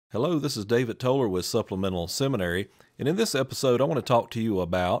Hello, this is David Toller with Supplemental Seminary, and in this episode I want to talk to you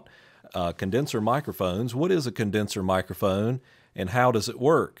about condenser microphones. What is a condenser microphone and how does it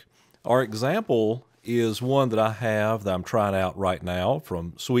work? Our example is one that I have that I'm trying out right now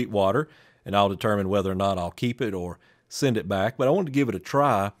from Sweetwater, and I'll determine whether or not I'll keep it or send it back, but I wanted to give it a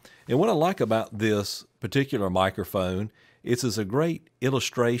try. And what I like about this particular microphone is a great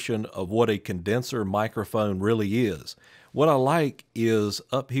illustration of what a condenser microphone really is. What I like is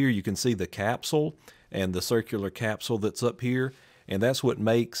up here you can see the capsule and the circular capsule that's up here, and that's what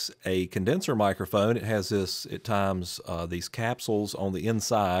makes a condenser microphone. It has this, at times, these capsules on the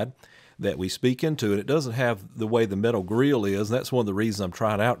inside that we speak into, and it doesn't have the way the metal grill is. And that's one of the reasons I'm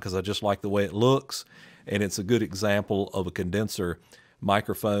trying it out, because I just like the way it looks, and it's a good example of a condenser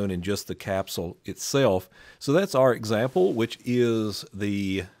microphone and just the capsule itself. So that's our example, which is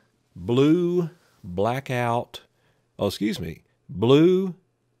the Blue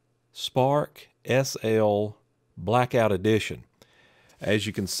Spark SL Blackout Edition. As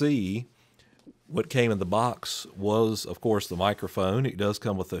you can see, what came in the box was, of course, the microphone. It does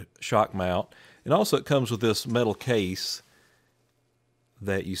come with a shock mount, and also it comes with this metal case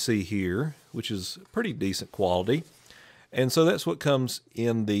that you see here, which is pretty decent quality. And so that's what comes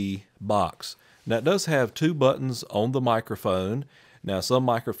in the box. Now it does have two buttons on the microphone. Now some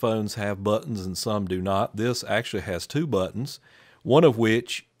microphones have buttons and some do not. This actually has two buttons, one of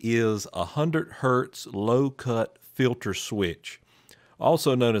which is a 100 Hertz low cut filter switch,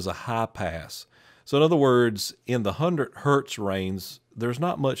 also known as a high pass. So in other words, in the 100 Hertz range, there's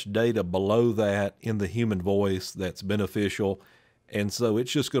not much data below that in the human voice that's beneficial, and so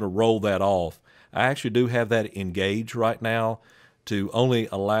it's just going to roll that off. I actually do have that engaged right now to only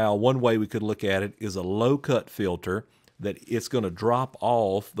allow, one way we could look at it is a low cut filter, that it's going to drop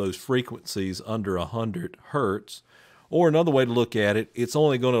off those frequencies under 100 Hertz. Or another way to look at it, it's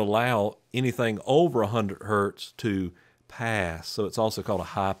only going to allow anything over 100 Hertz to pass. So it's also called a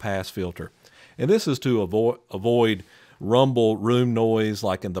high pass filter. And this is to avoid rumble, room noise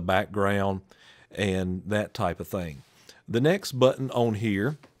like in the background and that type of thing. The next button on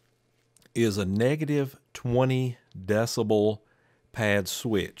here is a negative 20 decibel pad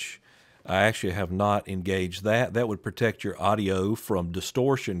switch. I actually have not engaged that. That would protect your audio from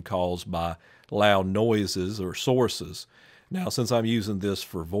distortion caused by loud noises or sources. Now, since I'm using this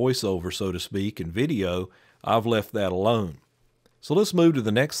for voiceover, so to speak, and video, I've left that alone. So let's move to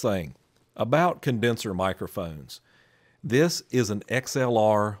the next thing about condenser microphones. This is an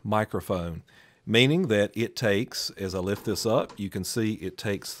XLR microphone, meaning that it takes, as I lift this up, you can see it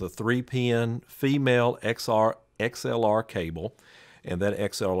takes the 3-pin female XLR cable, and that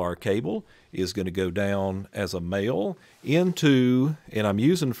XLR cable is going to go down as a male into, and I'm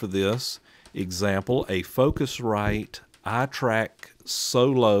using for this example, a Focusrite iTrack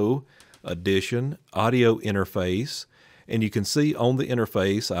Solo Edition audio interface. And you can see on the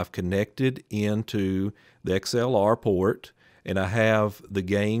interface I've connected into the XLR port, and I have the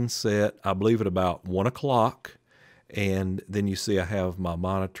gain set, I believe, at about 1 o'clock. And then you see I have my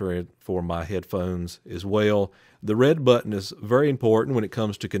monitor for my headphones as well. The red button is very important when it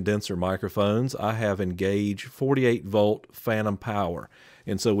comes to condenser microphones. I have engaged 48 volt phantom power.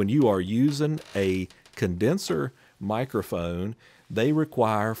 And so when you are using a condenser microphone, they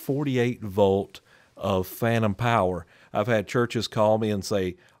require 48 volt of phantom power. I've had churches call me and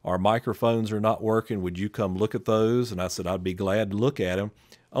say, our microphones are not working, would you come look at those? And I said, I'd be glad to look at them,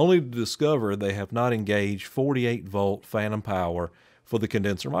 only to discover they have not engaged 48 volt phantom power for the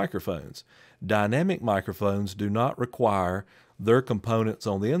condenser microphones. Dynamic microphones do not require their components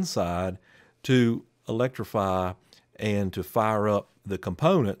on the inside to electrify and to fire up the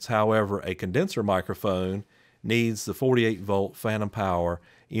components. However, a condenser microphone needs the 48 volt phantom power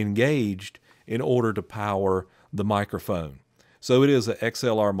engaged in order to power the microphone. So it is an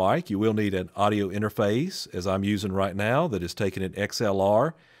XLR mic. You will need an audio interface, as I'm using right now, that is taking an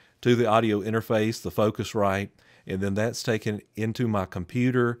XLR to the audio interface, the Focusrite, and then that's taken into my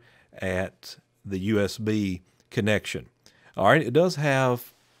computer at the USB connection. All right, it does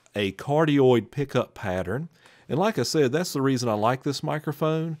have a cardioid pickup pattern. And like I said, that's the reason I like this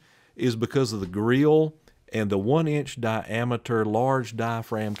microphone, is because of the grill, and the 1-inch diameter large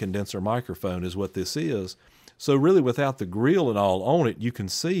diaphragm condenser microphone is what this is. So really, without the grill and all on it, you can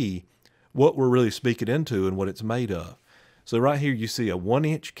see what we're really speaking into and what it's made of. So right here you see a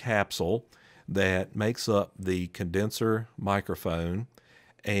 1-inch capsule that makes up the condenser microphone.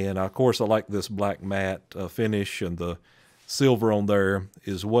 And of course I like this black matte finish and the silver on there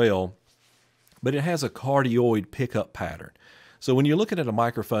as well. But it has a cardioid pickup pattern. So when you're looking at a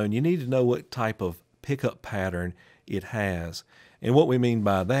microphone, you need to know what type of pickup pattern it has. And what we mean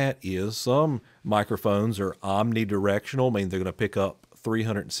by that is some microphones are omnidirectional, meaning they're going to pick up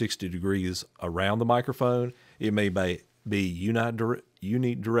 360 degrees around the microphone. It may be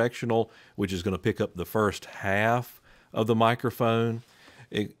unidirectional, which is going to pick up the first half of the microphone.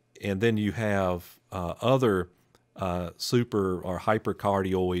 And then you have other super or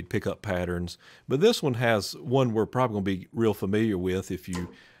hypercardioid pickup patterns. But this one has one we're probably going to be real familiar with if you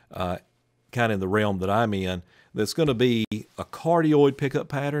kind of in the realm that I'm in. That's going to be a cardioid pickup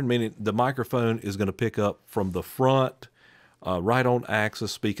pattern, meaning the microphone is going to pick up from the front, right on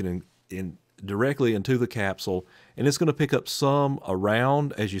axis, speaking in directly into the capsule, and it's going to pick up some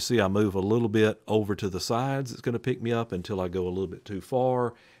around. As you see, I move a little bit over to the sides. It's going to pick me up until I go a little bit too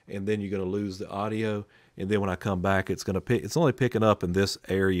far, and then you're going to lose the audio. And then when I come back, it's only picking up in this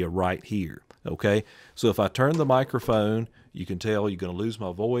area right here. Okay, so if I turn the microphone, you can tell you're going to lose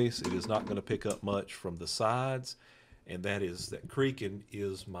my voice. It is not going to pick up much from the sides, and that creaking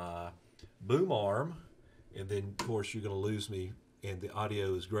is my boom arm. And then, of course, you're going to lose me, and the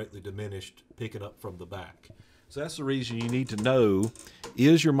audio is greatly diminished picking up from the back. So that's the reason you need to know,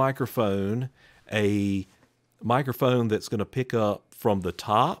 is your microphone a microphone that's going to pick up from the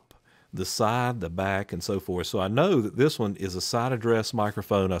top, the side, the back, and so forth. So I know that this one is a side address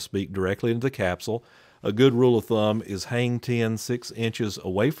microphone. I speak directly into the capsule. A good rule of thumb is hang 6 inches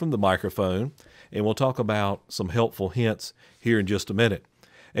away from the microphone, and we'll talk about some helpful hints here in just a minute.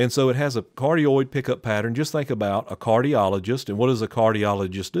 And so it has a cardioid pickup pattern. Just think about a cardiologist, and what does a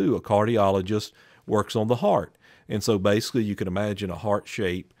cardiologist do? A cardiologist works on the heart. And so basically you can imagine a heart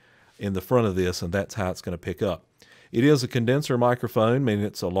shape in the front of this, and that's how it's going to pick up. It is a condenser microphone, meaning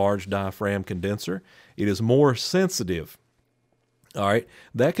it's a large diaphragm condenser. It is more sensitive. All right,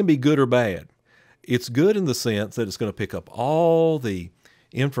 that can be good or bad. It's good in the sense that it's going to pick up all the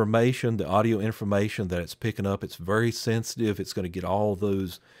information, the audio information that it's picking up. It's very sensitive. It's going to get all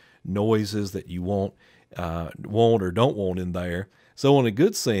those noises that you want or don't want in there. So in a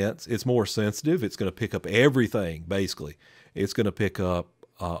good sense, it's more sensitive. It's going to pick up everything, basically. It's going to pick up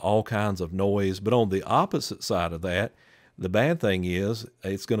all kinds of noise. But on the opposite side of that, the bad thing is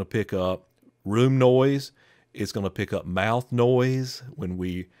it's going to pick up room noise. It's going to pick up mouth noise when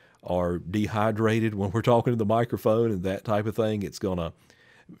we are dehydrated, when we're talking to the microphone and that type of thing.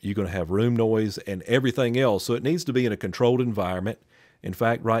 You're going to have room noise and everything else. So it needs to be in a controlled environment. In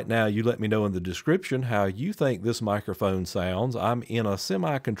fact, right now, you let me know in the description how you think this microphone sounds. I'm in a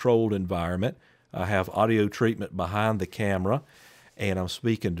semi-controlled environment. I have audio treatment behind the camera, and I'm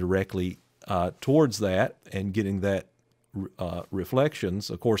speaking directly towards that and getting that reflections.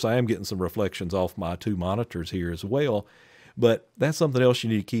 Of course, I am getting some reflections off my 2 monitors here as well, but that's something else you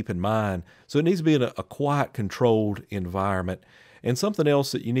need to keep in mind. So it needs to be in a quiet, controlled environment. And something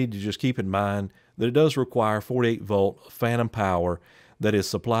else that you need to just keep in mind, that it does require 48-volt phantom power that is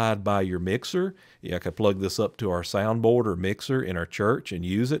supplied by your mixer. I could plug this up to our soundboard or mixer in our church and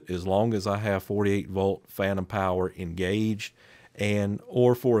use it as long as I have 48-volt phantom power engaged,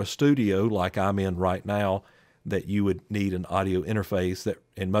 or for a studio like I'm in right now, that you would need an audio interface,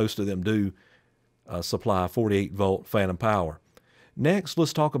 and most of them do supply 48-volt phantom power. Next,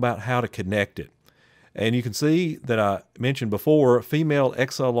 let's talk about how to connect it. And you can see that I mentioned before, female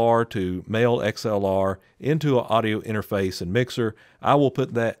XLR to male XLR into an audio interface and mixer. I will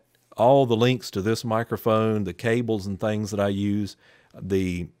put all the links to this microphone, the cables and things that I use,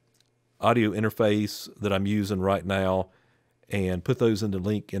 the audio interface that I'm using right now, and put those in the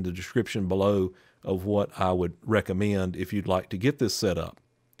link in the description below of what I would recommend if you'd like to get this set up.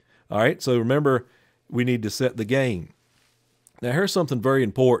 All right, so remember, we need to set the gain. Now here's something very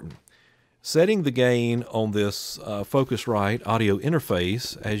important. Setting the gain on this Focusrite audio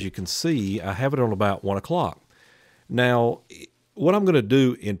interface, as you can see, I have it on about 1 o'clock. Now, what I'm going to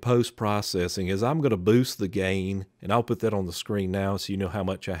do in post-processing is I'm going to boost the gain, and I'll put that on the screen now so you know how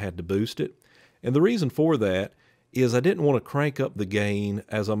much I had to boost it. And the reason for that is I didn't want to crank up the gain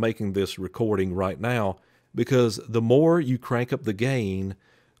as I'm making this recording right now, because the more you crank up the gain,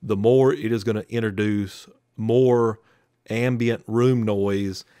 the more it is going to introduce more ambient room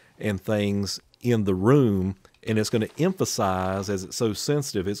noise and things in the room, and it's going to emphasize, as it's so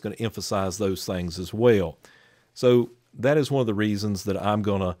sensitive, it's going to emphasize those things as well. So that is one of the reasons that I'm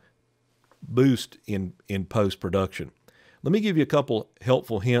going to boost in post-production. Let me give you a couple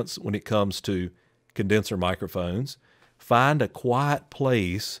helpful hints when it comes to condenser microphones. Find a quiet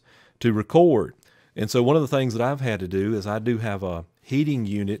place to record. And so one of the things that I've had to do is I do have a heating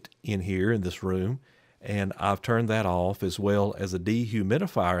unit in here in this room, and I've turned that off, as well as a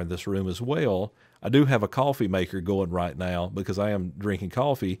dehumidifier in this room as well. I do have a coffee maker going right now because I am drinking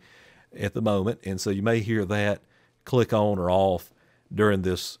coffee at the moment, and so you may hear that click on or off during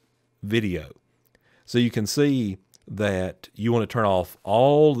this video. So you can see that you want to turn off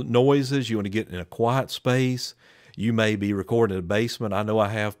all the noises. You want to get in a quiet space. You may be recording in a basement. I know I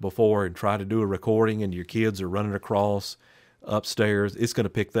have before, and try to do a recording and your kids are running across upstairs. It's going to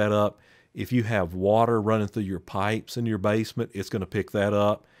pick that up. If you have water running through your pipes in your basement, it's going to pick that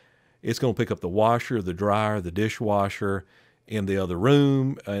up. It's going to pick up the washer, the dryer, the dishwasher in the other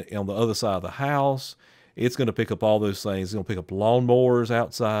room, on the other side of the house. It's going to pick up all those things. It's going to pick up lawnmowers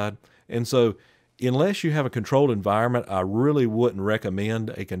outside. And so unless you have a controlled environment, I really wouldn't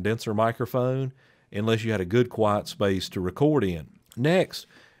recommend a condenser microphone unless you had a good quiet space to record in. Next,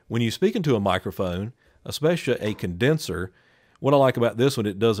 when you speak into a microphone, especially a condenser, what I like about this one,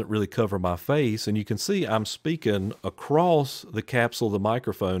 it doesn't really cover my face, and you can see I'm speaking across the capsule of the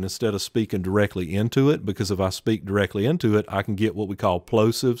microphone instead of speaking directly into it, because if I speak directly into it, I can get what we call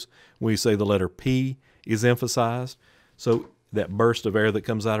plosives, when you say the letter P is emphasized, so that burst of air that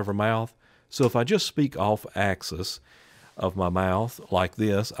comes out of our mouth. So if I just speak off axis of my mouth like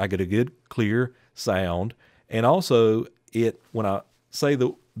this, I get a good clear sound, and also when I say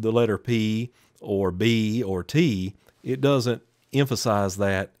the letter P or B or T, it doesn't emphasize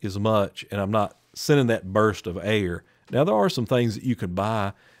that as much, and I'm not sending that burst of air. Now, there are some things that you can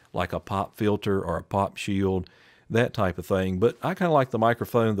buy, like a pop filter or a pop shield, that type of thing, but I kind of like the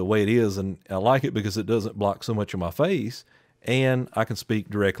microphone the way it is, and I like it because it doesn't block so much of my face, and I can speak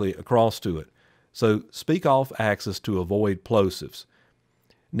directly across to it. So speak off axis to avoid plosives.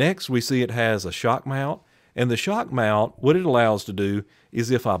 Next, we see it has a shock mount, and the shock mount, what it allows to do is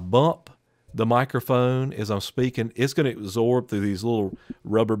if I bump the microphone as I'm speaking, it's going to absorb through these little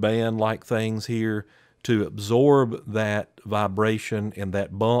rubber band like things here to absorb that vibration and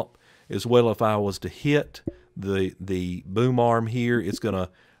that bump, as well if I was to hit the boom arm here, it's going to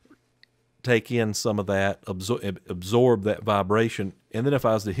take in some of that, absorb that vibration, and then if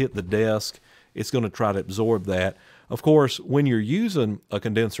I was to hit the desk, it's going to try to absorb that. Of course, when you're using a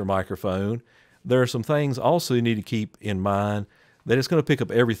condenser microphone, there are some things also you need to keep in mind, that it's going to pick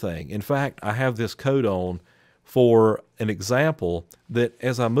up everything. In fact, I have this coat on for an example that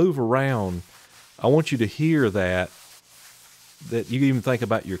as I move around, I want you to hear that you can even think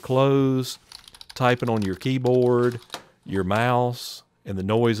about your clothes, typing on your keyboard, your mouse, and the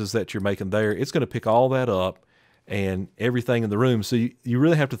noises that you're making there. It's going to pick all that up and everything in the room. So you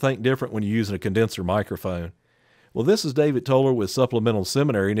really have to think different when you're using a condenser microphone. Well, this is David Toller with Supplemental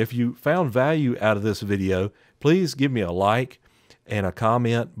Seminary, and if you found value out of this video, please give me a like and a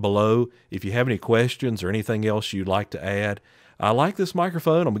comment below if you have any questions or anything else you'd like to add. I like this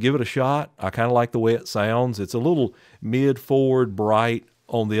microphone. I'm going to give it a shot. I kind of like the way it sounds. It's a little mid-forward bright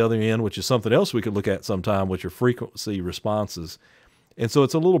on the other end, which is something else we could look at sometime with your frequency responses. And so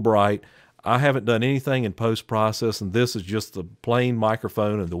it's a little bright. I haven't done anything in post-processing. This is just the plain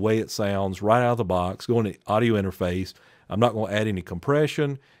microphone and the way it sounds right out of the box, going to audio interface. I'm not going to add any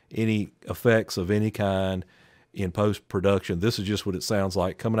compression, any effects of any kind in post-production. This is just what it sounds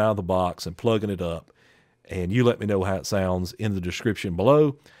like coming out of the box and plugging it up. And you let me know how it sounds in the description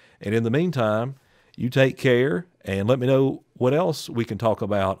below. And in the meantime, you take care and let me know what else we can talk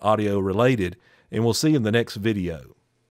about audio related. And we'll see you in the next video.